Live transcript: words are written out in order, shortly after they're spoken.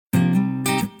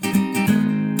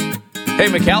Hey,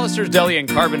 McAllister's Deli in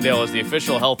Carbondale is the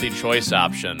official healthy choice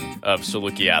option of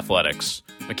Saluki Athletics.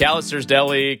 McAllister's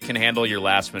Deli can handle your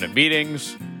last-minute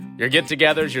meetings, your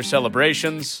get-togethers, your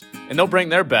celebrations, and they'll bring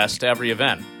their best to every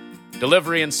event.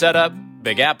 Delivery and setup,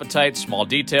 big appetite, small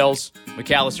details,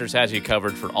 McAllister's has you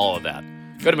covered for all of that.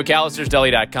 Go to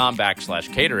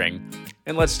McAllistersDeli.com/catering,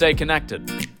 and let's stay connected.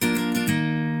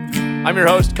 I'm your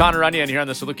host, Connor Onion, here on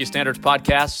the Saluki Standards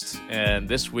Podcast, and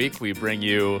this week we bring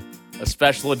you a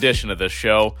special edition of this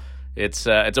show. It's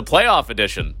a playoff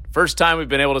edition. First time we've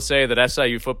been able to say that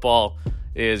SIU football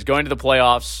is going to the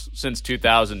playoffs since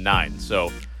 2009.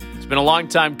 So it's been a long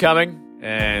time coming,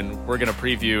 and we're going to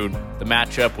preview the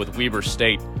matchup with Weber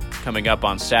State coming up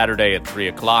on Saturday at 3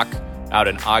 o'clock out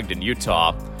in Ogden,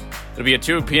 Utah. It'll be a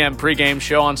 2 p.m. pregame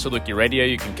show on Saluki Radio.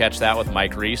 You can catch that with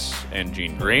Mike Reese and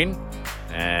Gene Green.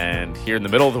 And here in the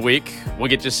middle of the week, we'll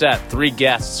get you set. 3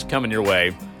 guests coming your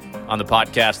way on the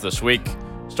podcast this week,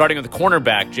 starting with the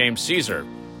cornerback, James Caesar.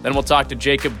 Then we'll talk to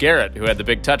Jacob Garrett, who had the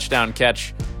big touchdown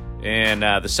catch in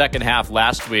the second half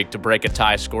last week to break a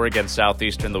tie score against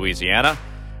Southeastern Louisiana.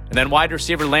 And then wide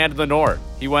receiver Landon Lenoir.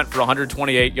 He went for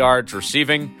 128 yards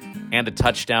receiving and a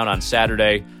touchdown on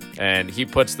Saturday, and he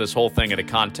puts this whole thing into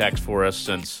context for us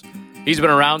since he's been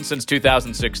around since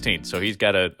 2016, so he's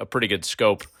got a pretty good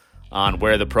scope on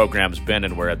where the program's been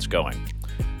and where it's going.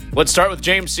 Let's start with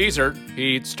James Caesar.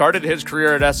 He started his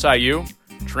career at SIU,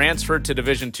 transferred to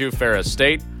Division II Ferris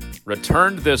State,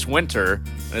 returned this winter,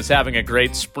 and is having a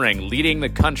great spring, leading the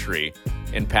country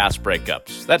in pass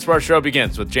breakups. That's where our show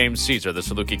begins with James Caesar, the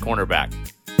Saluki cornerback.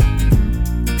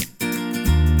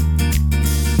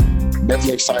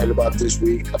 Definitely excited about this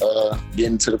week,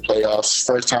 getting to the playoffs.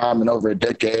 First time in over a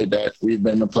decade that we've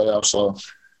been in the playoffs, so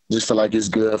just feel like it's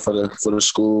good for the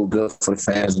school, good for the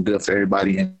fans, and good for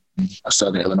everybody in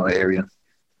Southern Illinois area.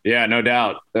 Yeah, no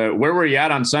doubt. Where were you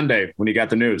at on Sunday when you got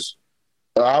the news?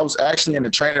 I was actually in the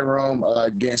training room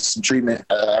getting some treatment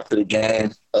after the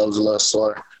game. I was a little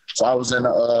sore. So I was in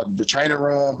the training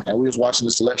room, and we was watching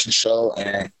the selection show,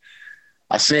 and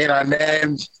I seen our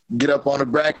name get up on the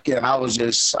bracket, and I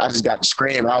just got to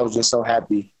scream. I was just so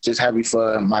happy,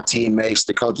 for my teammates,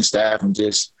 the coaching staff, and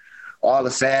just all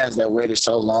the fans that waited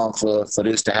so long for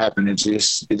this to happen. It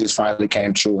just finally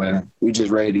came true, and we just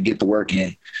ready to get to work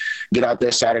and get out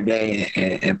there Saturday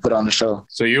and put on the show.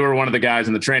 So you were one of the guys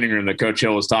in the training room that Coach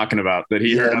Hill was talking about that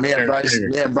he heard. Me and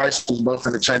Bryce was both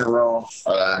in the training room.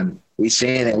 We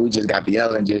seen it. We just got to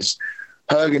yelling, just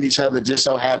hugging each other, just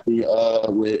so happy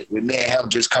with me and him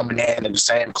just coming in the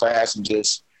same class and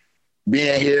just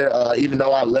being here. Even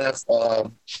though I left,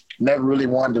 never really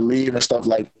wanted to leave and stuff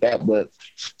like that, but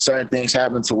certain things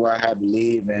happened to where I had to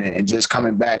leave and just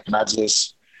coming back. And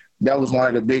that was one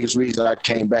of the biggest reasons I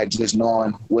came back, just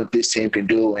knowing what this team can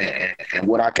do and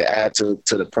what I could add to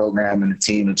the program and the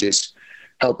team to just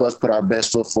help us put our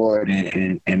best foot forward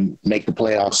and make the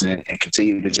playoffs and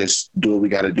continue to just do what we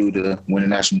got to do to win a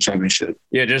national championship.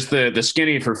 Yeah, just the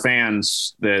skinny for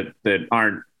fans that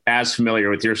aren't as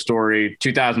familiar with your story.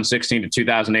 2016 to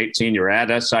 2018, you were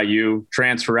at SIU,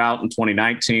 transfer out in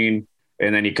 2019,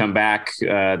 and then you come back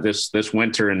this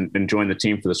winter and join the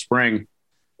team for the spring.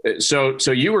 So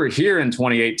you were here in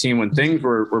 2018 when things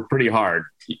were pretty hard.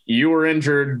 You were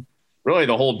injured. Really,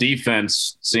 the whole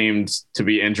defense seemed to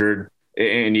be injured,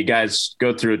 and you guys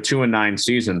go through a 2-9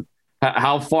 season.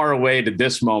 How far away did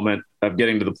this moment of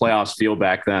getting to the playoffs feel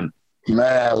back then?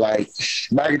 Man, like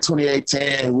back in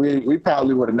 2018, we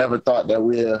probably would have never thought that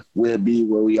we'll be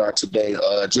where we are today.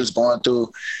 Just going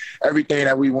through everything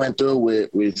that we went through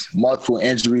with multiple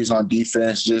injuries on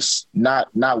defense, just not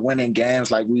winning games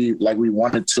like we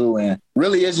wanted to, and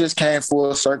really it just came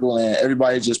full circle, and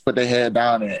everybody just put their head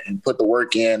down and put the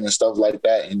work in and stuff like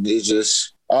that, and it's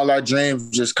just all our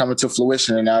dreams just coming to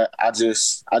fruition. And I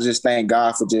just thank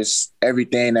God for just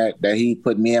everything that He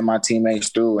put me and my teammates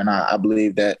through, and I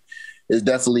believe that it's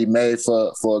definitely made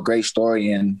for a great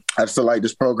story, and I feel like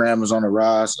this program is on the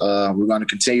rise. We're going to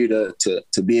continue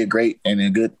to be a great and a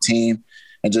good team,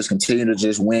 and just continue to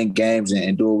just win games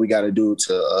and do what we got to do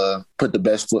to put the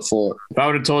best foot forward. If I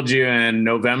would have told you in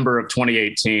November of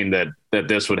 2018 that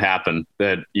this would happen,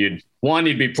 that you'd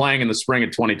be playing in the spring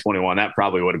of 2021, that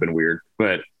probably would have been weird.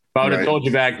 But if I would have told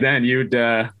you back then you'd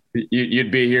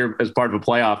be here as part of a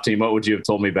playoff team, what would you have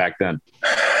told me back then?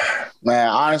 Man,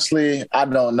 honestly, I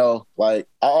don't know. Like,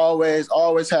 I always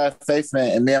have faith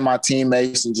in me and my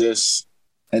teammates, and just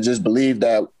believe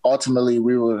that ultimately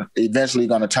we were eventually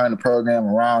going to turn the program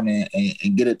around and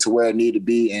get it to where it needed to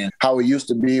be and how it used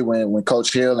to be when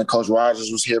Coach Hill and Coach Rogers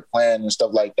was here playing and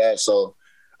stuff like that. So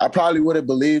I probably would have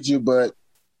believed you, but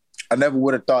I never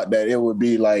would have thought that it would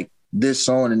be like this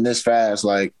soon and this fast.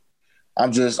 Like,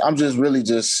 I'm just really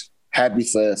just happy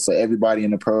for everybody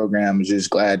in the program. I'm just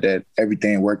glad that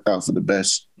everything worked out for the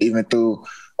best, even through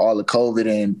all the COVID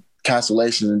and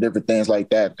cancellations and different things like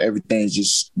that. Everything's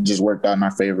just worked out in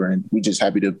our favor, and we just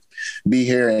happy to be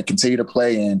here and continue to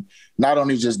play, and not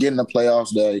only just get in the playoffs,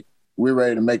 that we're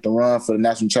ready to make the run for the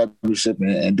national championship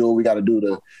and do what we got to do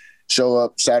to show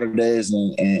up Saturdays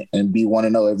and be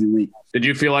 1-0 every week. Did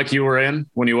you feel like you were in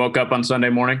when you woke up on Sunday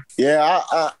morning? Yeah,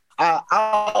 I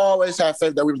always had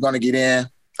faith that we were going to get in.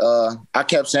 I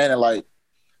kept saying it like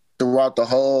throughout the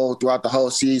whole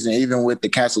season, even with the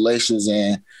cancellations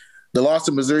and the loss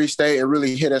to Missouri State. It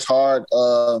really hit us hard.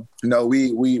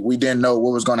 We didn't know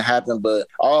what was going to happen, but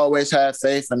I always had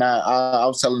faith, and I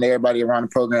was telling everybody around the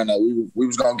program that we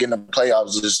was going to get in the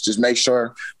playoffs. Just make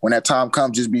sure when that time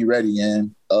comes, just be ready.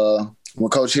 And when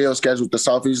Coach Hill scheduled the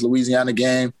Southeast Louisiana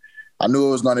game, I knew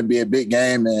it was going to be a big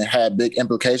game and had big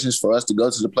implications for us to go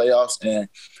to the playoffs. And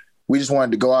we just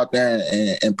wanted to go out there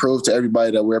and prove to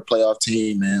everybody that we're a playoff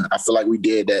team. And I feel like we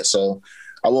did that. So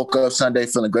I woke up Sunday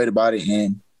feeling great about it,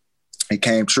 and it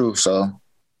came true. So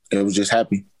it was just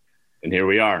happy. And here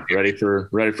we are, ready for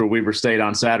Weber State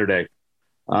on Saturday.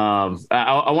 I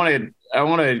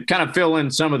want to kind of fill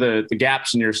in some of the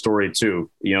gaps in your story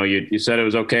too. You know, you said it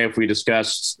was okay if we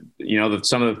discussed,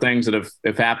 some of the things that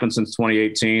have happened since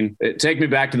 2018. Take me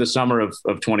back to the summer of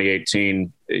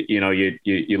 2018.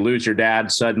 You lose your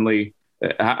dad suddenly.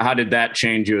 How did that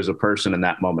change you as a person in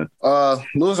that moment?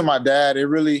 Losing my dad, it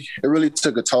really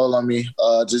took a toll on me.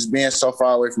 Just being so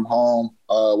far away from home,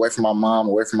 away from my mom,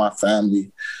 away from my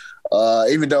family.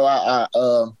 Even though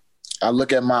I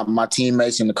look at my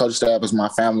teammates and the coaching staff as my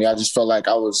family, I just felt like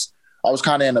I was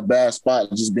kind of in a bad spot,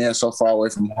 just being so far away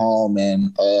from home,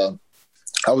 and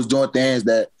I was doing things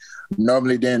that I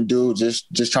normally didn't do,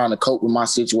 just trying to cope with my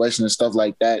situation and stuff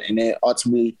like that, and it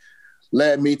ultimately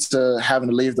led me to having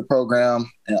to leave the program.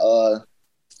 And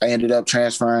I ended up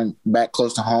transferring back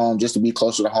close to home, just to be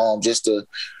closer to home, just to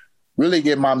really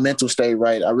get my mental state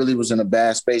right. I really was in a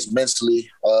bad space mentally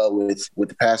with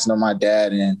the passing of my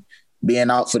dad, and being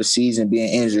out for the season,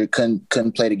 being injured,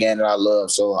 couldn't play the game that I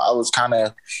love. So I was kind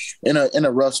of in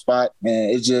a rough spot,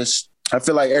 and I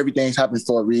feel like everything's happened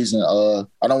for a reason.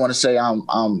 I don't want to say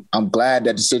I'm glad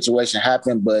that the situation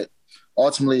happened, but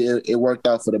ultimately it worked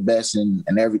out for the best, and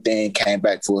everything came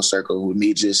back full circle with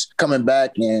me just coming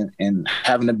back and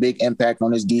having a big impact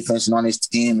on this defense and on this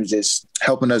team, and just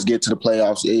helping us get to the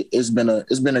playoffs. It's been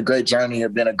a great journey.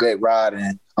 It's been a great ride,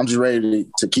 and I'm just ready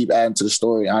to keep adding to the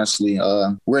story, honestly.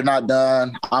 We're not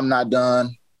done. I'm not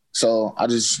done. So I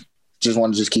just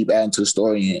want to just keep adding to the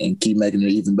story and keep making it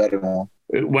even better one.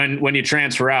 When you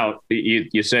transfer out,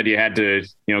 you said you had to,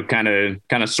 kind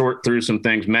of sort through some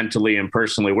things mentally and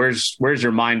personally. Where's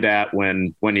your mind at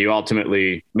when you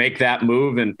ultimately make that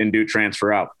move and do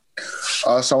transfer out?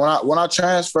 So when I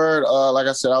transferred, like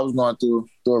I said, I was going through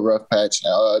a rough patch.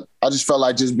 I just felt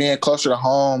like just being closer to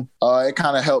home, it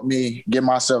kind of helped me get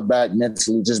myself back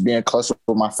mentally, just being closer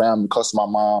with my family, close to my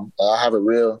mom. I have a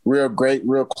real great,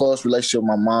 real close relationship with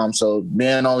my mom. So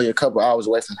being only a couple hours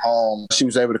away from home, she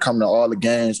was able to come to all the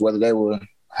games, whether they were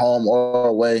home or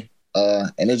away.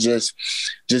 And it just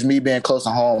me being close to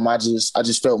home, I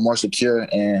just felt more secure,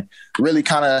 and really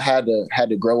kind of had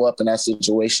to grow up in that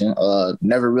situation.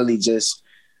 Never really just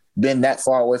been that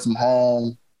far away from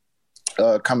home,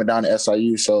 coming down to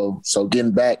SIU. So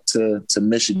getting back to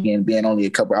Michigan, being only a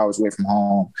couple hours away from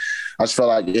home, I just felt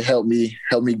like it helped me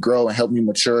grow and helped me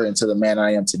mature into the man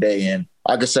I am today. And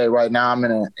I could say right now I'm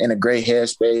in a great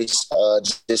headspace,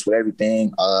 just with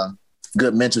everything,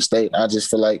 good mental state. I just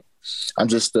feel like I'm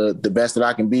just the best that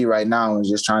I can be right now, and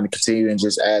just trying to continue and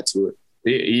just add to it.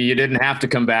 You didn't have to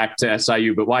come back to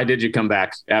SIU, but why did you come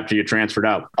back after you transferred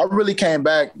out? I really came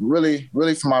back really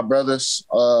for my brothers,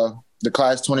 the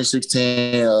class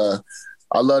 2016.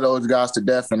 I love those guys to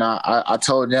death, and I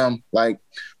told them, like,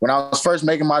 when I was first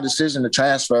making my decision to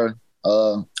transfer,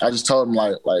 I just told them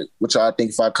like what y'all think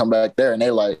if I come back there, and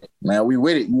they like, man, we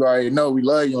with it. You already know we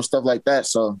love you and stuff like that.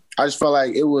 So I just felt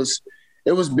like it was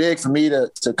big for me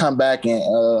to come back and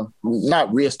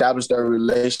not reestablish their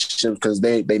relationship, because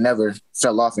they never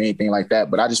fell off or anything like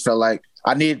that. But I just felt like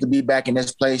I needed to be back in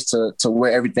this place to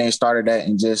where everything started at,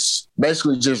 and just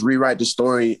basically just rewrite the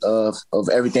story of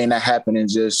everything that happened. And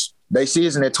just they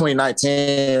season in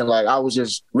 2019, like, I was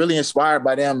just really inspired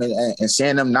by them and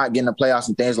seeing them not getting the playoffs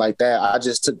and things like that. I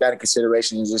just took that in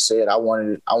consideration and just said I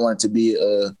wanted to be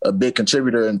a big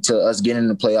contributor into us getting in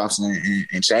the playoffs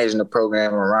and changing the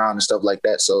program around and stuff like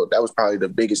that. So that was probably the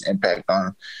biggest impact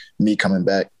on me coming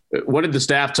back. What did the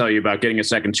staff tell you about getting a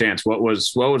second chance? What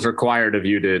was required of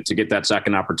you to get that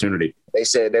second opportunity? they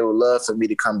said they would love for me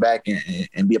to come back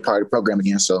and be a part of the program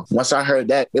again. So once I heard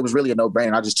that, it was really a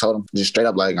no-brainer. I just told them just straight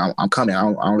up, like, I'm coming. I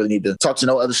don't really need to talk to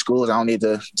no other schools. I don't need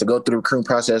to go through the recruiting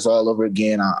process all over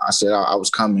again. I said I was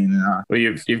coming. Well,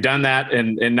 you've done that,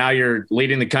 and now you're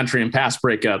leading the country in pass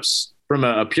breakups. From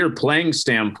a pure playing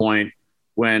standpoint,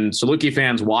 when Saluki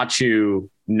fans watch you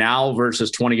now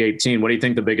versus 2018, what do you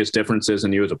think the biggest difference is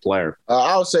in you as a player?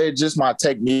 I would say just my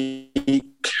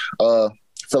technique. I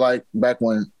feel like back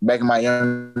in my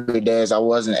younger days, I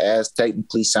wasn't as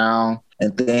technically sound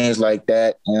and things like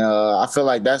that. And I feel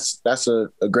like that's a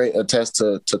great attest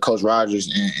to Coach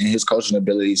Rogers and his coaching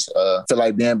abilities. I feel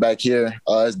like being back here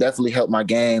has definitely helped my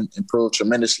game improve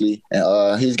tremendously.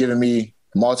 And he's given me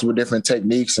multiple different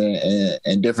techniques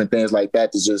and different things like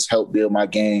that to just help build my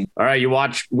game. All right, you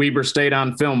watch Weber State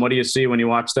on film. What do you see when you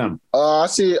watch them? I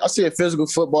see a physical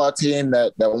football team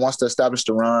that wants to establish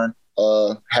the run,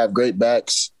 have great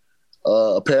backs,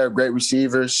 a pair of great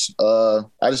receivers.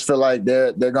 I just feel like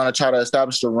they're going to try to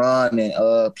establish the run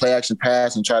and play action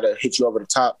pass and try to hit you over the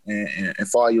top and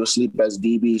fall you asleep as a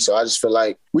DB. So I just feel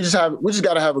like we just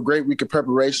got to have a great week of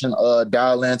preparation,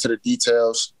 dial into the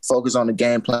details, focus on the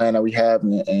game plan that we have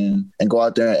and go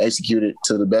out there and execute it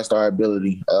to the best of our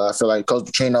ability. I feel like Coach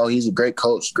Petrino, he's a great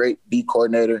coach, great D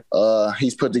coordinator.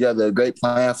 He's put together a great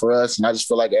plan for us. And I just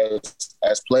feel like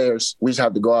as players, we just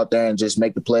have to go out there and just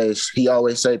make the plays. He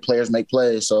always say players make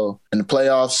plays. So in the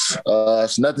playoffs,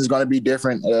 nothing's going to be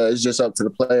different. It's just up to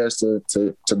the players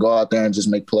to go out there and just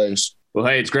make plays. Well,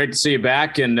 hey, it's great to see you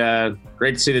back and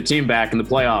great to see the team back in the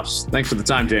playoffs. Thanks for the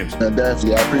time, James.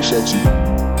 Definitely. I appreciate you.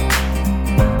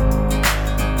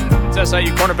 It's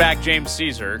SIU cornerback James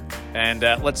Caesar, and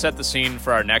let's set the scene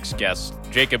for our next guest,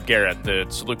 Jacob Garrett, the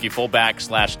Saluki fullback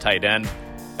 / tight end.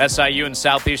 SIU in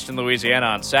Southeastern Louisiana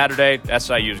on Saturday.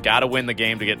 SIU's got to win the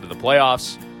game to get into the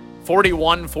playoffs.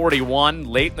 41-41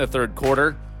 late in the third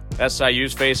quarter.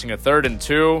 SIU's facing a 3rd and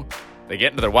 2. They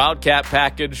get into their Wildcat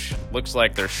package. Looks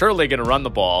like they're surely going to run the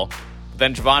ball. But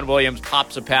then Javon Williams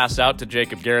pops a pass out to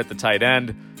Jacob Garrett, the tight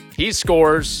end. He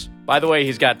scores. By the way,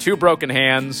 he's got 2 broken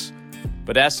hands.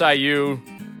 But SIU,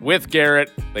 with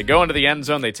Garrett, they go into the end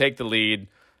zone. They take the lead.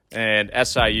 And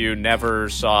SIU never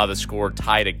saw the score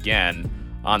tied again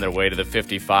on their way to the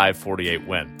 55-48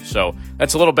 win. So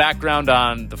that's a little background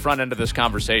on the front end of this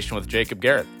conversation with Jacob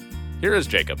Garrett. Here is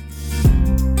Jacob.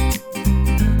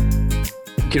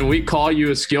 Can we call you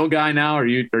a skill guy now? Are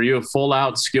you a full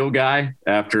out skill guy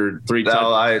after 3 times?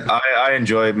 No, I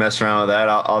enjoy messing around with that.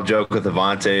 I'll joke with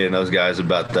Avante and those guys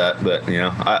about that, but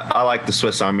I like the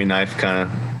Swiss Army knife kind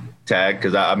of tag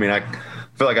because I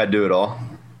feel like I do it all.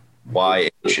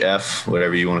 YHF,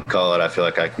 whatever you want to call it, I feel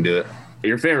like I can do it.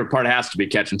 Your favorite part has to be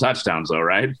catching touchdowns, though,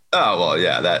 right? Oh well,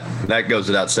 yeah, that goes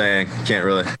without saying.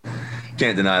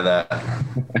 Can't deny that.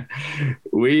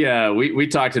 We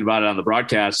talked about it on the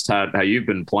broadcast how you've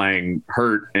been playing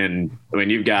hurt, and I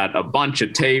mean you've got a bunch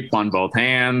of tape on both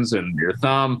hands and your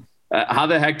thumb. How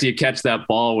the heck do you catch that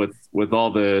ball with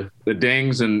all the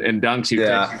dings and dunks you've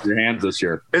taken with your hands this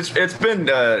year? It's been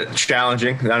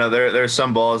challenging. I know there's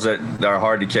some balls that are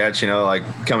hard to catch. Like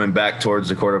coming back towards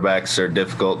the quarterbacks are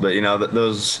difficult, but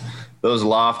those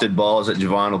lofted balls that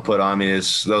Javon will put on me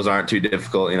those aren't too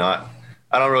difficult.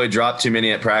 I don't really drop too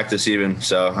many at practice even,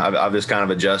 so I've just kind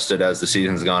of adjusted as the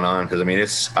season's gone on because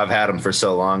I've had them for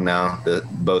so long now that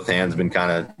both hands have been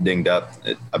kind of dinged up.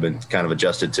 I've been kind of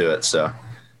adjusted to it, so it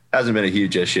hasn't been a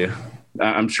huge issue.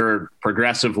 I'm sure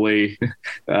progressively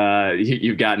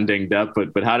you've gotten dinged up,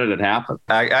 but how did it happen?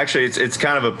 Actually, it's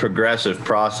kind of a progressive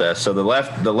process. So the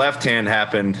left hand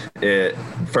happened at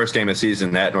first game of the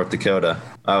season at North Dakota.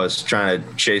 I was trying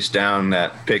to chase down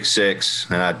that pick six,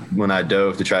 and when I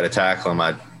dove to try to tackle him,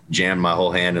 I jammed my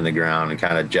whole hand in the ground and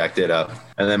kind of jacked it up.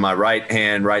 And then my right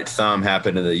thumb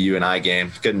happened in the UNI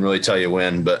game. Couldn't really tell you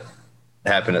when, but it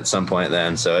happened at some point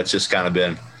then. So it's just kind of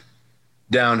been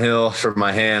downhill for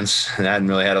my hands, and I hadn't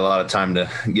really had a lot of time to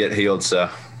get healed. So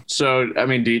I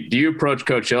mean, do you approach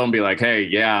Coach Hill and be like, hey,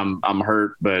 yeah, I'm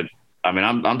hurt, but I mean,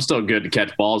 I'm still good to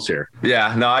catch balls here?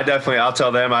 Yeah, no, I'll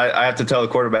tell them. I have to tell the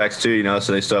quarterbacks too,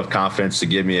 so they still have confidence to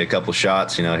give me a couple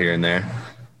shots, here and there.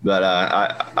 But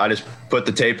I just put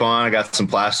the tape on. I got some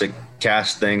plastic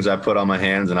cast things I put on my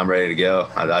hands, and I'm ready to go.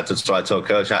 That's what I told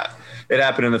Coach. It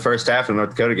happened in the first half of the North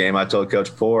Dakota game. I told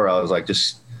Coach Poor, I was like,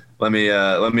 just let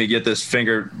me get this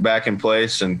finger back in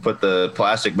place and put the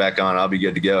plastic back on. I'll be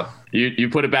good to go. You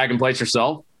put it back in place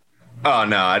yourself? Oh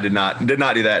no, I did not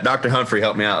do that. Dr. Humphrey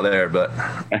helped me out there, but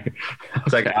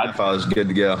second half I was good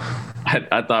to go.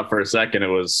 I thought for a second it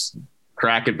was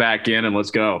crack it back in and let's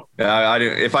go. Yeah,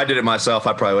 if I did it myself,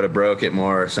 I probably would have broke it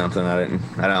more or something.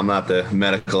 I'm not the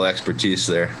medical expertise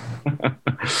there.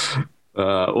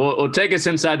 Well, take us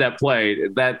inside that play.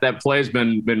 That play's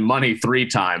been money 3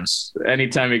 times.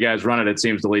 Anytime you guys run it, it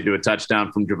seems to lead to a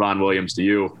touchdown from Javon Williams to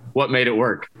you. What made it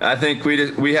work? I think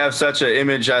we have such an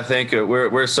image. I think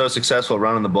we're so successful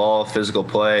running the ball, physical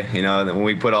play. You know, when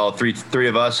we put all three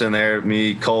of us in there,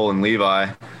 me, Cole, and Levi,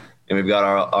 and we've got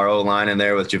our O-line in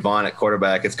there with Javon at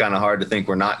quarterback, it's kind of hard to think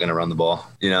we're not going to run the ball.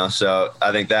 You know, so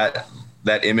I think that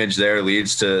image there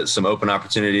leads to some open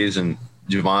opportunities, and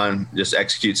Javon just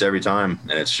executes every time,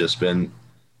 and it's been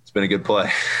a good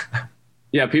play.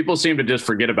 Yeah, people seem to just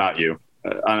forget about you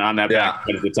on that back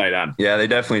as the tight end. Yeah, they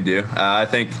definitely do. I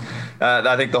think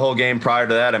the whole game prior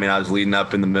to that, I mean, I was leading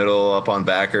up in the middle, up on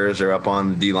backers or up on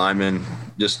the D linemen,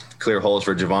 just clear holes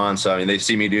for Javon. So I mean, they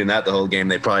see me doing that the whole game.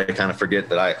 They probably kind of forget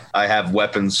that I have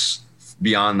weapons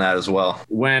beyond that as well.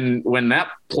 When that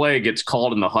play gets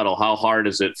called in the huddle, how hard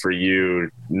is it for you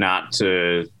not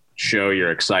to show your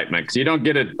excitement? Because you don't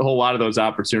get a whole lot of those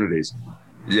opportunities.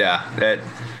 Yeah,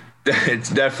 it's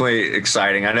definitely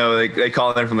exciting. I know they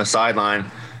call it from the sideline,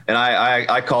 and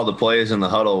I called the plays in the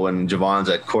huddle when Javon's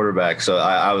at quarterback. So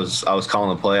I was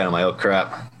calling the play, and I'm like, oh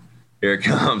crap, here it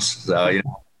comes. So you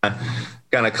know, I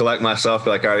kind of collect myself, be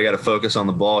like, all right, we got to focus on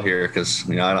the ball here, because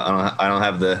you know I don't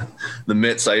have the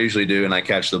mitts I usually do, and I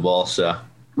catch the ball. So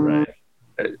right.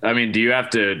 I mean, do you have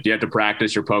to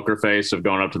practice your poker face of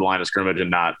going up to the line of scrimmage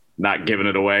and not giving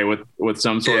it away with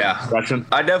some sort of expression?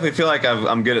 I definitely feel like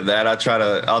I'm good at that.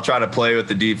 I'll try to play with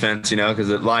the defense, you know, because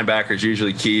the linebackers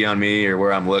usually key on me or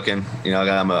where I'm looking. You know,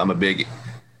 I'm a big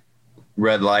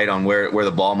red light on where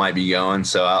the ball might be going,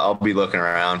 so I'll be looking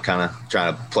around, kind of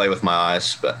trying to play with my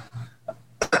eyes. But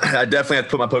I definitely have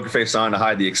to put my poker face on to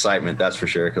hide the excitement. That's for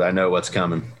sure, because I know what's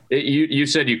coming. You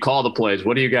said you call the plays.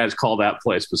 What do you guys call that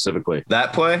play specifically?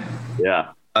 That play?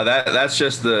 Yeah. That's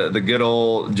just the good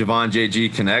old Javon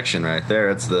JG connection right there.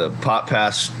 It's the pop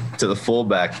pass to the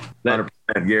fullback, 100%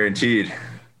 guaranteed.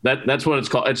 That's what it's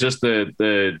called. It's just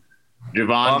the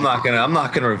Javon. I'm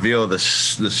not gonna reveal the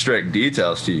strict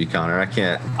details to you, Connor. I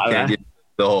can't get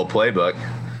the whole playbook.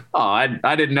 Oh,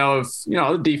 I didn't know if, you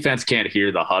know, the defense can't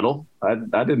hear the huddle. I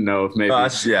didn't know if maybe.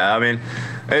 Yeah, I mean,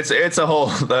 it's a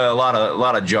lot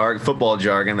of football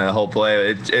jargon. The whole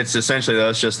play. It's essentially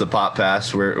that's just the pop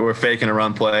pass. We're faking a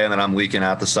run play, and then I'm leaking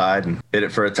out the side and hit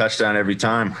it for a touchdown every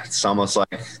time. It's almost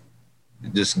like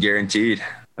just guaranteed.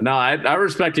 No, I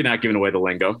respect you not giving away the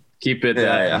lingo. Keep it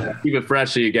keep it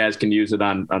fresh so you guys can use it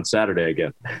on Saturday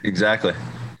again. Exactly.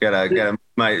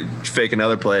 Might fake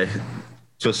another play.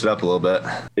 Twist it up a little bit.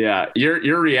 Yeah,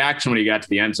 your reaction when you got to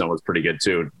the end zone was pretty good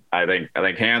too. I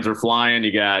think hands were flying.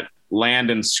 You got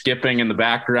Landon skipping in the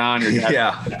background.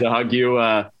 To hug you.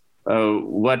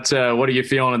 What are you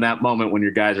feeling in that moment when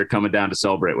your guys are coming down to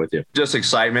celebrate with you? Just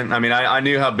excitement. I mean, I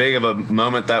knew how big of a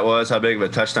moment that was, how big of a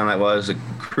touchdown that was, a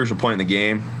crucial point in the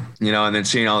game. You know, and then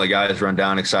seeing all the guys run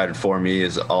down excited for me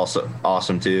is also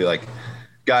awesome too. Like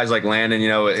guys like Landon, you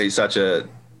know, he's such a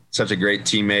great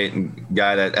teammate and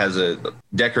guy that has a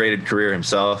decorated career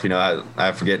himself. You know,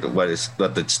 I forget what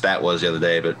the stat was the other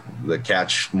day, but the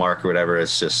catch mark or whatever,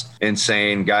 it's just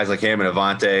insane. Guys like him and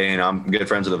Avante, you know, I'm good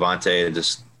friends with Avante, and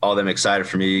just all them excited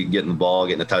for me getting the ball,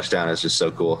 getting the touchdown is just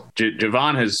so cool.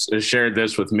 Javon has shared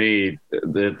this with me,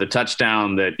 the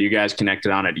touchdown that you guys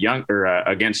connected on at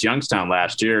against Youngstown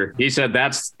last year. He said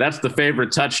that's the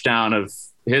favorite touchdown of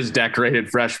his decorated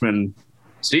freshman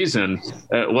season.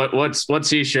 What's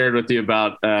he shared with you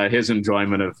about his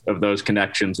enjoyment of those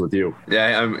connections with you?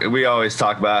 Yeah, we always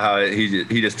talk about how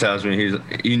he just tells me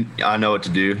I know what to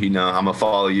do. You know, I'm gonna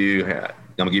follow you. I'm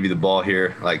gonna give you the ball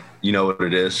here. Like, you know what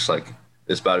it is. Like,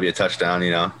 it's about to be a touchdown.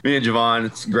 You know, me and Javon,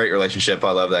 it's a great relationship.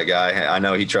 I love that guy. I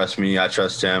know he trusts me. I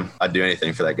trust him. I'd do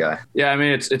anything for that guy. Yeah, I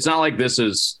mean, it's not like this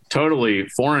is totally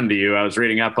foreign to you. I was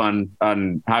reading up on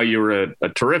how you were a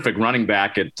terrific running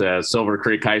back at Silver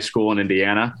Creek High School in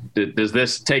Indiana. Does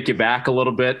this take you back a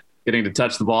little bit, getting to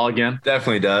touch the ball again?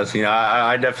 Definitely does. You know,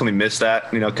 I definitely miss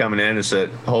that. You know, coming in, it's a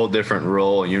whole different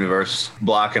role, universe,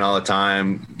 blocking all the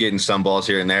time, getting some balls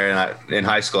here and there. And in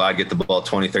high school, I'd get the ball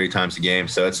 20, 30 times a game.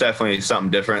 So it's definitely something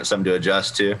different, something to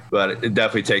adjust to. But it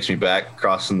definitely takes me back,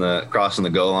 crossing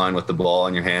the goal line with the ball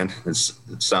in your hand. It's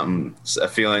a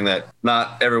feeling that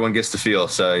not everyone gets to feel.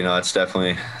 So, you know, it's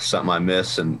definitely something I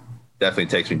miss, and definitely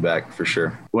takes me back for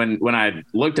sure. When I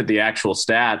looked at the actual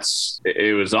stats,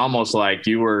 it was almost like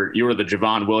you were the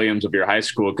Javon Williams of your high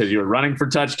school, because you were running for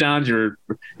touchdowns. You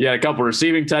had a couple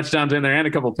receiving touchdowns in there and a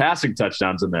couple passing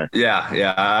touchdowns in there.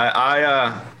 Yeah.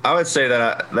 I would say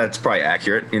that's probably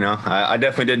accurate. You know, I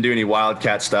definitely didn't do any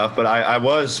Wildcat stuff, but I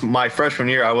was, my freshman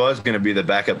year, I was going to be the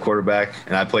backup quarterback,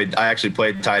 and I actually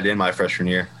played tight end my freshman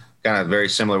year, kind of very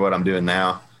similar to what I'm doing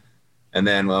now. And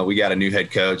then we got a new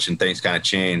head coach and things kind of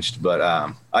changed. But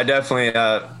I definitely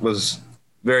was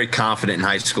very confident in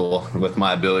high school with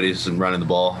my abilities and running the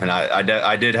ball. And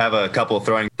I did have a couple of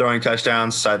throwing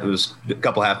touchdowns. It was a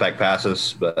couple halfback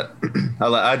passes, but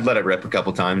I'd let it rip a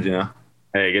couple times, you know.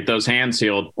 Hey, get those hands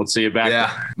healed. Let's see you back.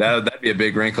 Yeah, that'd be a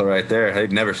big wrinkle right there.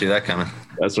 I'd never see that coming.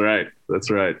 That's right.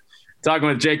 Talking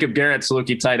with Jacob Garrett,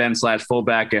 Saluki tight end /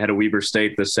 fullback ahead of Weber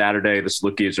State this Saturday. The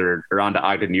Salukis are on to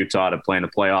Ogden, Utah to play in the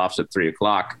playoffs at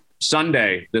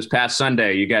 3:00. This past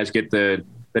Sunday, you guys get the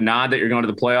nod that you're going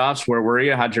to the playoffs. Where were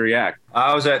you? How'd you react?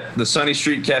 I was at the Sunny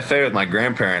Street Cafe with my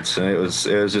grandparents, and it was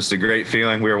just a great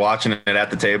feeling. We were watching it at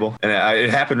the table, and it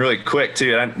happened really quick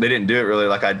too. They didn't do it really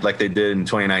like they did in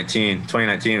 2019.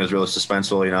 2019 was really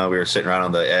suspenseful. You know, we were sitting right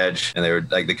on the edge, and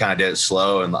they kind of did it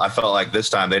slow. And I felt like this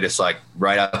time they just like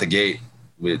right out the gate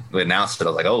we announced it. I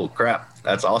was like, oh crap,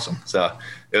 that's awesome. So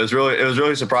it was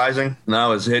really surprising. And I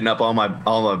was hitting up all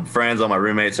my friends, all my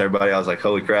roommates, everybody. I was like,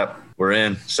 holy crap, we're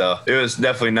in. So it was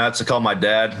definitely nuts. I called my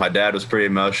dad. My dad was pretty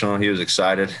emotional. He was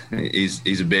excited.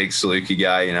 He's a big Saluki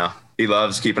guy, you know. He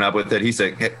loves keeping up with it. He's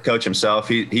a coach himself.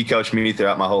 He coached me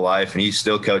throughout my whole life, and he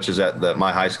still coaches at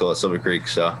my high school at Silver Creek.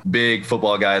 So big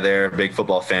football guy there, big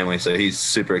football family. So he's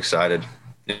super excited.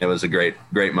 It was a great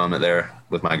moment there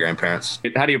with my grandparents.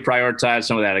 How do you prioritize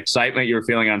some of that excitement you were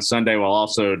feeling on Sunday while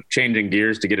also changing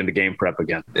gears to get into game prep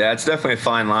again? Yeah, it's definitely a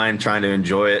fine line, trying to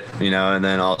enjoy it, you know, and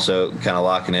then also kind of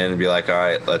locking in and be like, all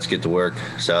right, let's get to work.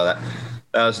 So that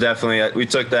was definitely, we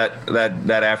took that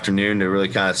afternoon to really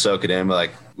kind of soak it in.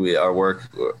 Like we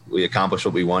accomplished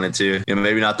what we wanted to. You know,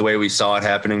 maybe not the way we saw it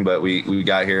happening, but we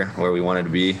got here where we wanted to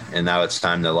be, and now it's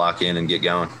time to lock in and get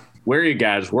going. Where you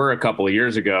guys were a couple of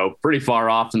years ago, pretty far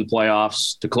off in the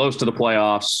playoffs, to close to the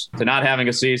playoffs, to not having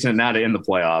a season, now to in the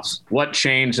playoffs. What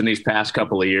changed in these past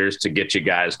couple of years to get you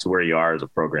guys to where you are as a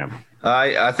program?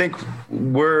 I think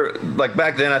we're like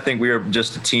back then. I think we were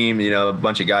just a team, you know, a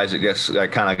bunch of guys that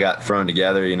kind of got thrown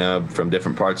together, you know, from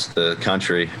different parts of the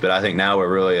country. But I think now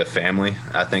we're really a family.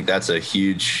 I think that's a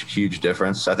huge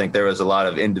difference. I think there was a lot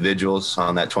of individuals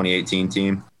on that 2018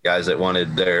 team, guys that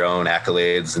wanted their own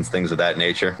accolades and things of that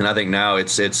nature. And I think now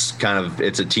it's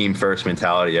a team first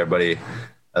mentality. Everybody,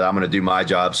 I'm going to do my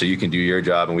job so you can do your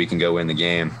job and we can go win the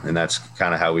game. And that's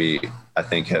kind of how I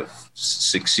think have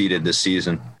succeeded this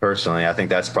season. Personally, I think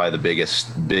that's probably the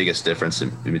biggest difference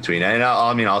in between. And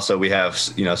I mean, also we have,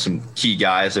 you know, some key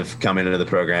guys have come into the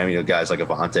program, you know, guys like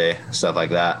Avante, stuff like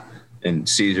that, and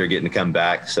Caesar getting to come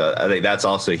back. So I think that's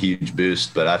also a huge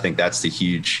boost, but I think that's the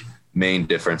huge main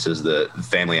difference is the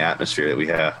family atmosphere that we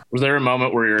have. Was there a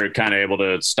moment where you're kind of able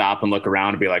to stop and look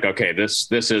around and be like, okay,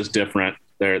 this is different?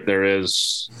 There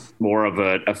is more of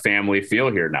a family feel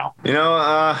here now. You know,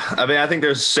 I mean, I think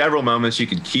there's several moments you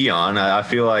could key on. I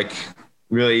feel like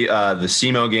really the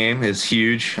SEMO game is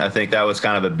huge. I think that was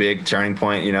kind of a big turning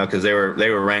point, you know, because they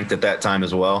were ranked at that time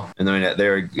as well, and then they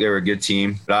were a good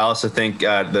team. But I also think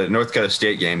the North Dakota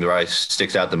State game probably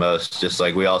sticks out the most. Just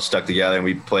like we all stuck together and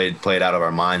we played out of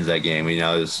our minds that game. You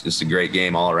know, it's a great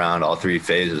game all around, all three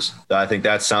phases. So I think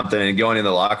that's something. And going in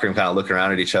the locker room, kind of looking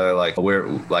around at each other like we're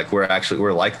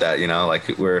like that. You know, like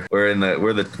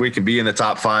we can be in the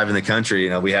top 5 in the country. You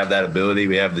know, we have that ability.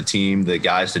 We have the team, the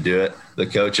guys to do it, the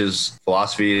coach's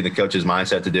philosophy, the coach's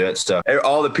mindset to do it. So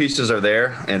all the pieces are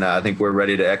there, and I think we're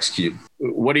ready to execute.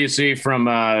 What do you see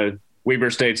from Weber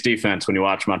State's defense when you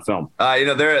watch them on film? You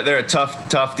know, they're a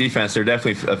tough defense. They're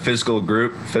definitely a physical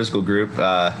group.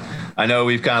 I know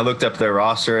we've kind of looked up their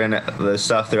roster and the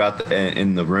stuff throughout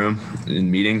in the room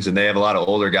in meetings, and they have a lot of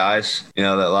older guys, you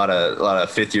know, a lot of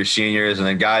fifth-year seniors, and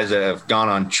then guys that have gone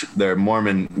on their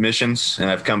Mormon missions and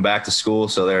have come back to school.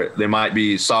 So they might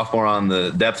be sophomore on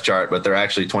the depth chart, but they're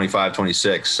actually 25,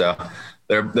 26. So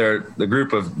they're the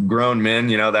group of grown men.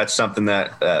 You know, that's something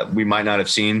that we might not have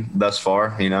seen thus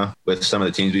far, you know, with some of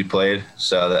the teams we played.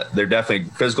 So that they're definitely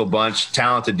a physical bunch,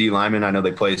 talented D linemen. I know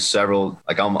they play several,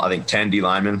 like I think 10 D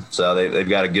linemen. So they've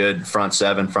got a good front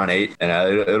 7, front 8, and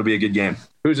it'll be a good game.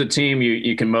 Who's a team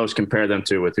you can most compare them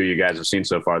to with who you guys have seen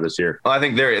so far this year? Well, I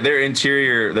think their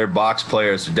interior, their box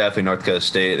players are definitely North Dakota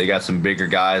State. They got some bigger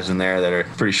guys in there that are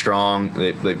pretty strong.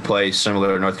 They play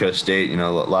similar to North Dakota State. You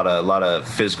know, a lot of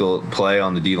physical play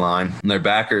on the D line. And their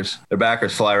backers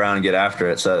fly around and get after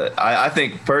it. So I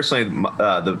think personally,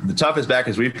 the toughest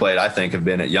backers we've played, I think, have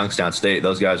been at Youngstown State.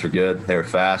 Those guys were good. They were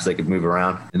fast. They could move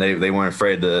around, and they weren't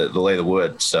afraid to lay the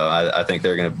wood. So I think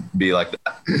they're going to be like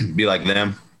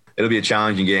them. It'll be a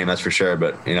challenging game, that's for sure.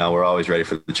 But, you know, we're always ready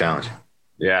for the challenge.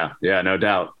 Yeah, no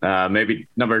doubt. Maybe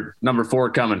number 4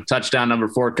 coming, touchdown number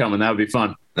 4 coming. That would be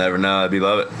fun. Never know. I'd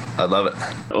love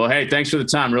it. Well, hey, thanks for the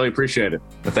time. Really appreciate it.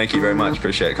 Well, thank you very much.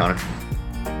 Appreciate it, Connor.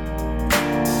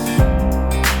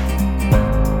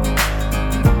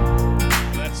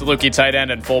 Saluki tight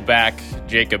end and fullback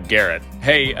Jacob Garrett.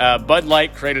 Hey, Bud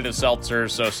Light created a seltzer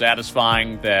so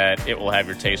satisfying that it will have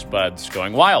your taste buds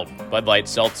going wild. Bud Light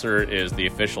Seltzer is the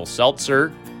official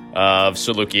seltzer of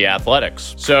Saluki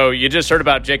Athletics. So you just heard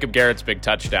about Jacob Garrett's big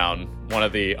touchdown. One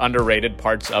of the underrated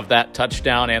parts of that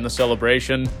touchdown and the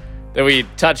celebration that we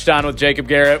touched on with Jacob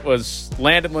Garrett was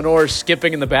Landon Lenore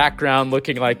skipping in the background,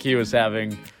 looking like he was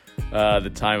having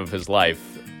the time of his life.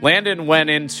 Landon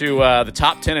went into the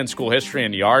top 10 in school history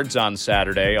in yards on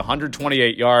Saturday,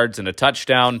 128 yards and a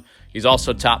touchdown. He's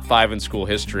also top 5 in school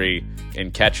history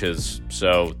in catches.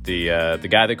 So the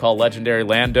guy they call Legendary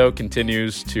Lando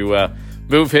continues to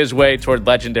move his way toward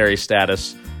legendary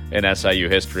status in SIU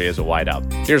history as a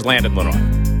wideout. Here's Landon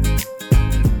Lenore.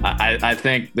 I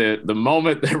think the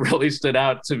moment that really stood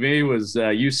out to me was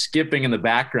you skipping in the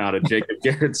background of Jacob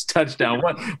Garrett's touchdown.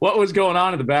 What was going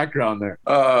on in the background there?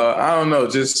 I don't know.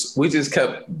 We just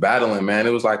kept battling, man. It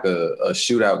was like a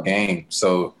shootout game.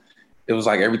 So it was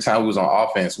like every time we was on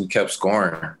offense, we kept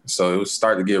scoring. So it was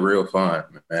starting to get real fun,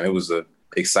 man. It was an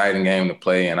exciting game to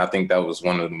play, and I think that was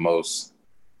one of the most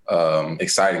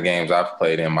exciting games I've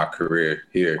played in my career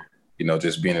here. You know,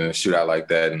 just being in a shootout like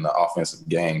that in the offensive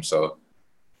game. So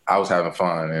I was having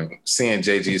fun, and seeing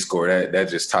JG score, that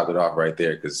just topped it off right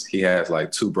there because he has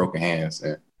like 2 broken hands.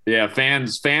 And yeah,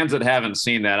 fans that haven't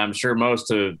seen that, I'm sure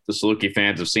most of the Saluki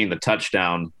fans have seen the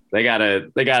touchdown. They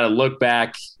gotta look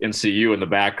back and see you in the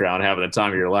background having the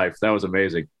time of your life. That was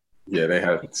amazing. Yeah, they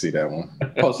have to see that one.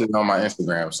 Posted it on my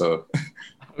Instagram. So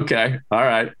okay, all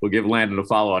right, we'll give Landon a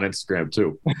follow on Instagram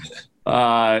too.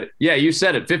 Yeah, you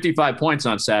said it. 55 points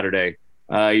on Saturday.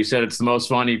 You said it's the most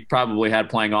fun you've probably had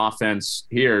playing offense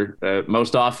here.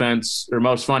 Most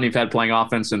fun you've had playing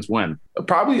offense since when?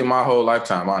 Probably in my whole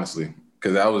lifetime, honestly,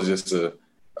 because that was just a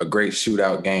great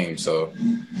shootout game. So,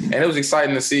 and it was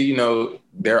exciting to see, you know,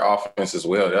 their offense as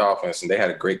well. Their offense, and they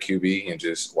had a great QB, and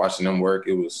just watching them work,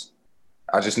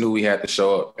 I just knew we had to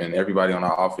show up, and everybody on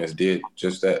our offense did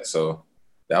just that. So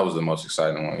that was the most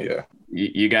exciting one, yeah.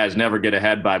 You guys never get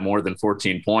ahead by more than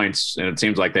 14 points, and it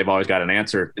seems like they've always got an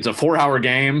answer. It's a 4-hour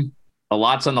game. A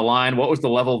lot's on the line. What was the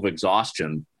level of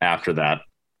exhaustion after that?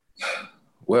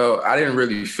 Well, I didn't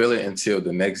really feel it until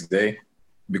the next day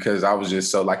because I was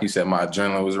just so, like you said, my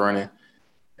adrenaline was running,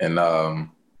 and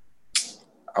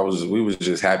we was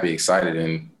just happy, excited,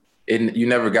 and you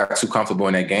never got too comfortable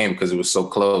in that game because it was so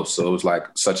close. So it was like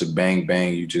such a bang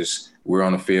bang. We're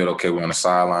on the field, okay, we're on the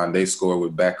sideline. They score, we're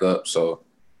back up. So.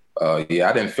 Yeah,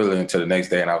 I didn't feel it until the next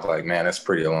day, and I was like, man, that's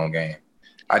pretty a long game.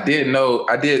 I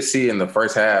did see in the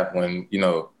first half when, you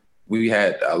know, we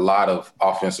had a lot of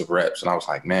offensive reps, and I was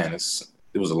like, man,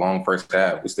 it was a long first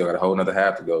half. We still got a whole nother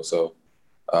half to go. So,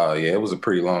 yeah, it was a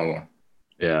pretty long one.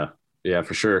 Yeah,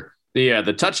 for sure.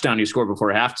 The touchdown you scored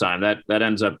before halftime, that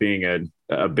ends up being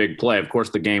a big play. Of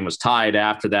course, the game was tied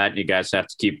after that, and you guys have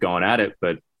to keep going at it,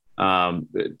 but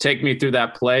take me through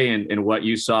that play and what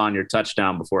you saw on your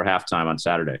touchdown before halftime on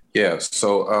Saturday. Yeah,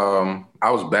 so I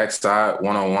was backside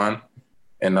one-on-one,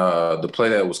 and the play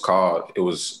that was called, it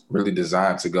was really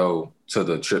designed to go to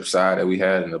the trip side that we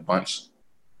had in the bunch.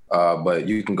 But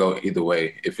you can go either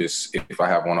way if I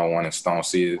have one-on-one and Stone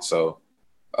sees it. So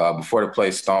before the play,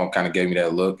 Stone kind of gave me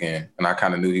that look, and I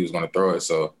kind of knew he was going to throw it.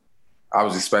 So I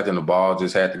was expecting the ball,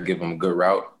 just had to give him a good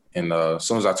route. And as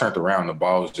soon as I turned around, the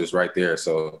ball was just right there.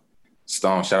 So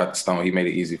Stone, shout out to Stone. He made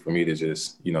it easy for me to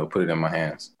just, you know, put it in my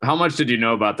hands. How much did you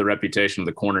know about the reputation of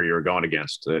the corner you were going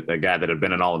against, the guy that had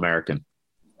been an All-American?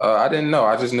 I didn't know.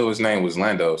 I just knew his name was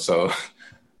Lando. So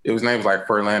his name was like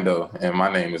Furlando, and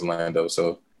my name is Lando.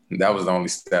 So that was the only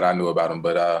stat I knew about him.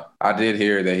 But I did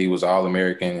hear that he was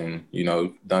All-American and, you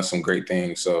know, done some great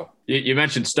things. So you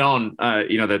mentioned Stone,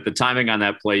 you know, that the timing on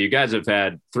that play, you guys have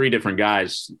had 3 different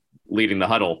guys leading the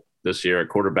huddle this year at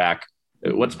quarterback.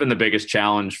 What's been the biggest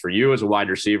challenge for you as a wide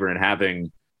receiver and having,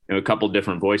 you know, a couple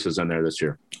different voices in there this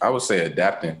year? I would say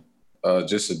adapting,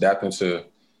 just adapting to,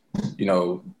 you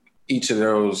know, each of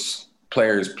those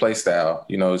players' play style.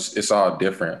 You know, it's all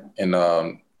different. And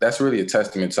that's really a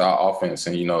testament to our offense.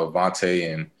 And, you know,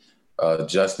 Vontae and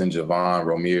Justin, Javon,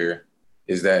 Romir,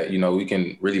 is that, you know, we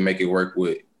can really make it work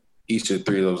with each of the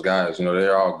 3 of those guys. You know,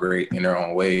 they're all great in their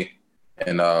own way.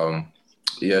 And,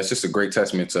 yeah, it's just a great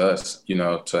testament to us, you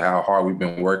know, to how hard we've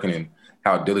been working and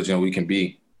how diligent we can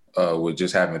be with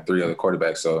just having 3 other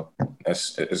quarterbacks. So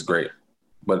it's great.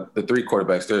 But the 3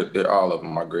 quarterbacks, they're all of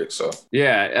them are great. So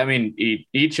yeah, I mean,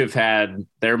 each have had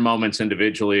their moments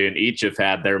individually, and each have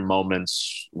had their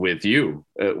moments with you.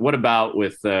 What about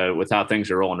with how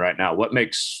things are rolling right now? What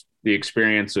makes the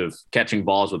experience of catching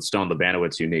balls with Stone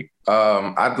Labanowitz unique?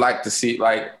 I'd like to see,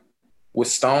 like, with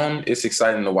Stone, it's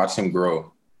exciting to watch him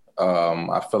grow.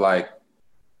 I feel like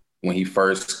when he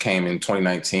first came in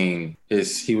 2019,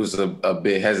 he was a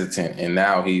bit hesitant, and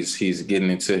now he's getting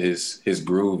into his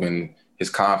groove and his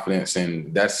confidence,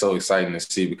 and that's so exciting to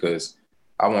see because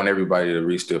I want everybody to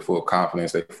reach their full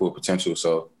confidence, their full potential.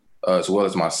 So as well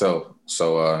as myself.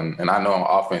 So and I know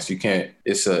on offense you can't.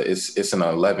 It's an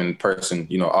 11-person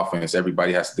offense.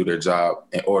 Everybody has to do their job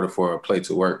in order for a play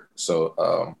to work.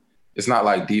 So it's not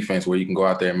like defense where you can go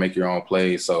out there and make your own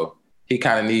plays. So he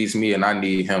kind of needs me and I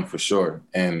need him for sure.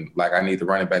 And like I need the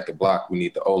running back to block. We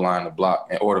need the O-line to block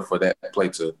in order for that play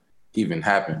to even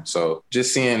happen. So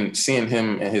just seeing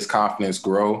him and his confidence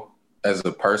grow as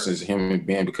a person, as a human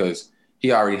being, because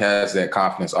he already has that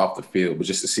confidence off the field, but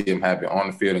just to see him have it on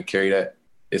the field and carry that,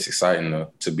 it's exciting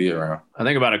to be around. I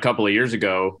think about a couple of years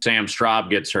ago, Sam Straub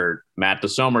gets hurt. Matt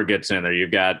DeSomer gets in there.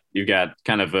 You've got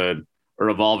kind of a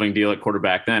revolving deal at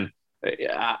quarterback then.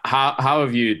 How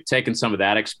have you taken some of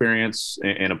that experience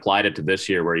and applied it to this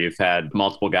year where you've had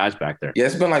multiple guys back there? Yeah,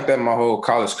 it's been like that my whole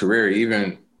college career.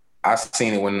 Even I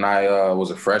seen it when I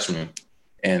was a freshman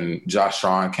and Josh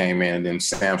Strawn came in and then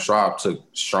Sam Straub took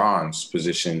Strawn's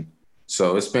position.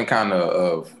 So it's been kind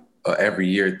of a every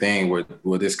year thing where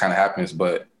this kind of happens.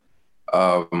 But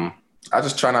I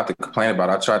just try not to complain about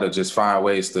it. I try to just find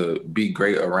ways to be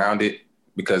great around it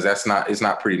because it's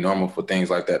not pretty normal for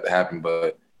things like that to happen.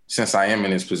 But since I am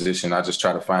in this position, I just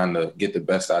try to get the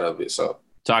best out of it. So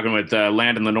talking with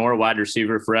Landon Lenore, wide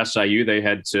receiver for SIU, they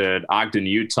head to Ogden,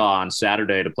 Utah on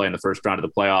Saturday to play in the first round of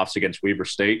the playoffs against Weber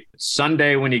State.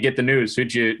 Sunday, when you get the news,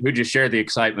 who'd you share the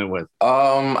excitement with?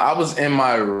 I was in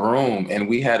my room and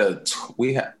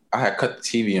I had cut the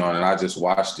TV on and I just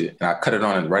watched it and I cut it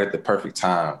on right at the perfect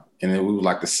time. And then we were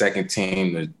like the second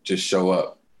team to just show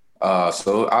up.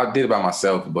 So I did it by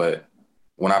myself, but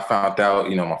when I found out,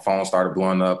 my phone started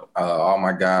blowing up. All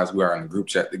my guys, we are in a group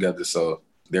chat together, so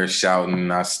they're shouting.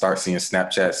 And I start seeing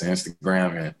Snapchats and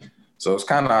Instagram, and so it's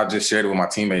kind of I just shared it with my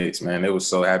teammates. Man, it was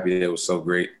so happy. It was so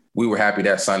great. We were happy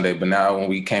that Sunday, but now when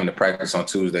we came to practice on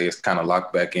Tuesday, it's kind of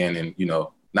locked back in, and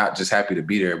not just happy to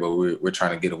be there, but we're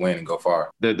trying to get a win and go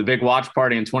far. The big watch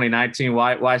party in 2019.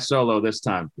 Why solo this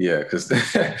time? Yeah, because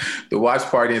the watch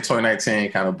party in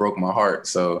 2019 kind of broke my heart,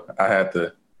 so I had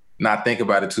to not think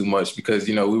about it too much because,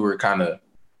 we were kind of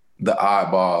the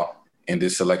oddball in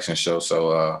this selection show.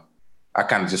 So I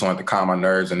kind of just wanted to calm my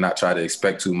nerves and not try to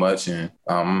expect too much. And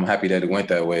I'm happy that it went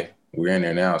that way. We're in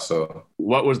there now. So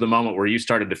what was the moment where you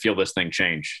started to feel this thing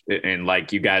change and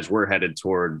like you guys were headed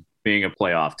toward being a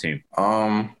playoff team?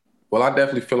 Well, I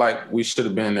definitely feel like we should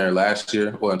have been there last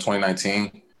year. Well, in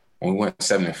 2019, when we went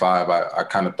 7-5, I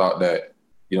kind of thought that,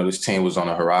 this team was on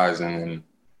the horizon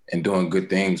and doing good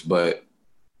things. But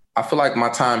I feel like my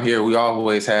time here, we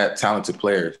always had talented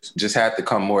players, just had to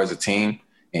come more as a team.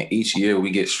 And each year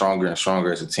we get stronger and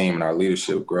stronger as a team and our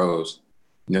leadership grows.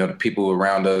 The people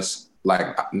around us,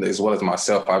 like as well as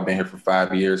myself, I've been here for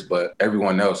 5 years, but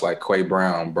everyone else like Quay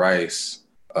Brown, Bryce,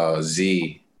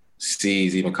 Z,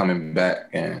 C's even coming back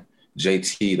and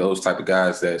JT, those type of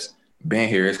guys that's been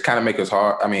here, it's kind of make us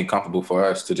comfortable for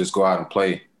us to just go out and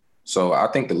play. So I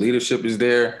think the leadership is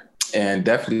there. And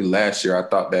definitely last year, I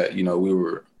thought that, we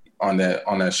were on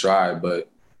that stride, but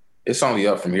it's only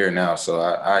up from here now. So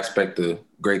I expect the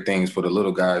great things for the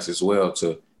little guys as well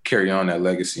to carry on that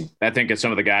legacy. I think it's some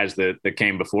of the guys that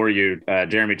came before you,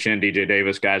 Jeremy Chin, DJ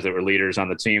Davis, guys that were leaders on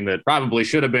the team that probably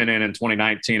should have been in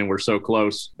 2019 and were so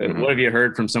close. Mm-hmm. What have you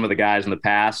heard from some of the guys in the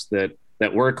past that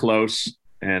were close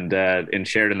and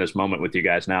shared in this moment with you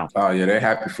guys now? Oh, yeah, they're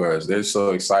happy for us. They're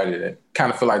so excited. They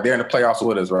kind of feel like they're in the playoffs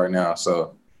with us right now.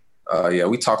 So,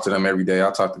 we talk to them every day.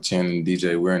 I talk to Chin and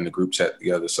DJ. We're in the group chat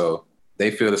together. So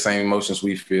they feel the same emotions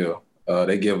we feel.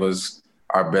 They give us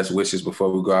our best wishes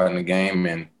before we go out in the game,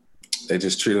 and they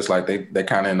just treat us like they're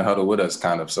kind of in the huddle with us,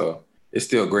 kind of. So it's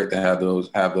still great to have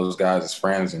those guys as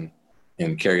friends and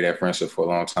carry that friendship for a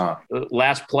long time.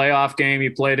 Last playoff game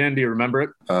you played in, do you remember it?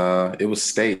 It was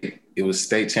state. It was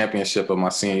state championship of my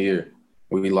senior year.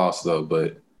 We lost though,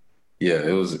 but yeah,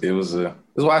 it was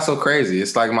why it's so crazy.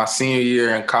 It's like my senior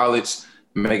year in college,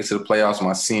 make it to the playoffs.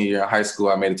 My senior year in high school,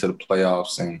 I made it to the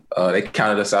playoffs, and they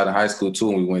counted us out in high school too,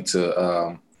 and we went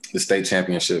to the state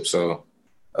championship. So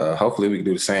hopefully we can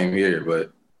do the same here,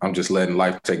 but I'm just letting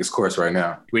life take its course right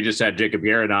now. We just had Jacob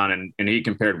Garrett on, and he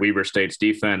compared Weber State's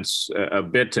defense a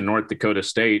bit to North Dakota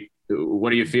State. What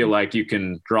do you feel like you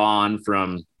can draw on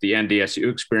from the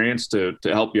NDSU experience to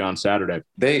help you on Saturday?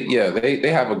 They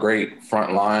have a great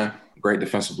front line, great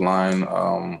defensive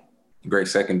line, great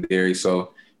secondary.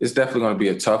 So it's definitely going to be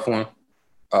a tough one,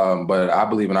 but I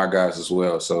believe in our guys as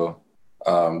well. So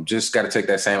just got to take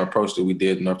that same approach that we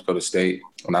did in North Dakota State.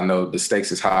 And I know the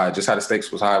stakes is high, just how the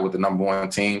stakes was high with the number one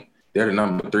team. they're the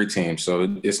number 3 team.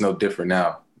 So it's no different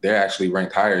now. They're actually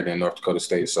ranked higher than North Dakota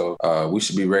State. So we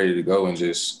should be ready to go and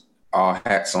just all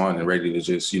hats on and ready to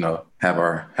just, have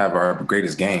our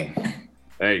greatest game.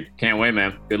 Hey, can't wait,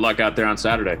 man. Good luck out there on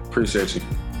Saturday. Appreciate you.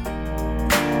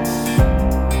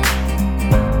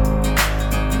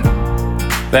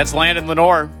 That's Landon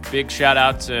Lenoir. Big shout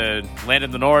out to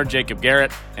Landon Lenoir, Jacob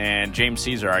Garrett, and James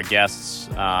Caesar, our guests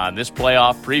on this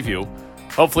playoff preview.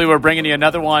 Hopefully we're bringing you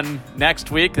another one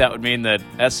next week. That would mean that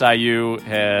SIU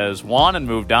has won and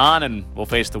moved on, and we'll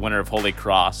face the winner of Holy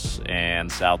Cross and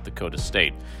South Dakota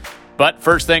State. But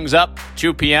first things up,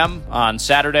 2 p.m. on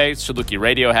Saturday, Saluki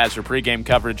Radio has your pregame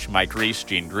coverage. Mike Reese,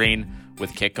 Gene Green,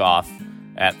 with kickoff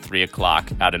at 3 o'clock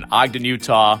out in Ogden,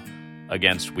 Utah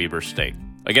against Weber State.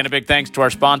 Again, a big thanks to our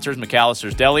sponsors,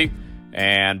 McAllister's Deli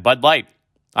and Bud Light.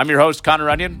 I'm your host, Connor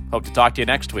Onion. Hope to talk to you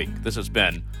next week. This has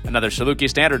been another Saluki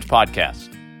Standards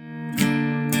podcast.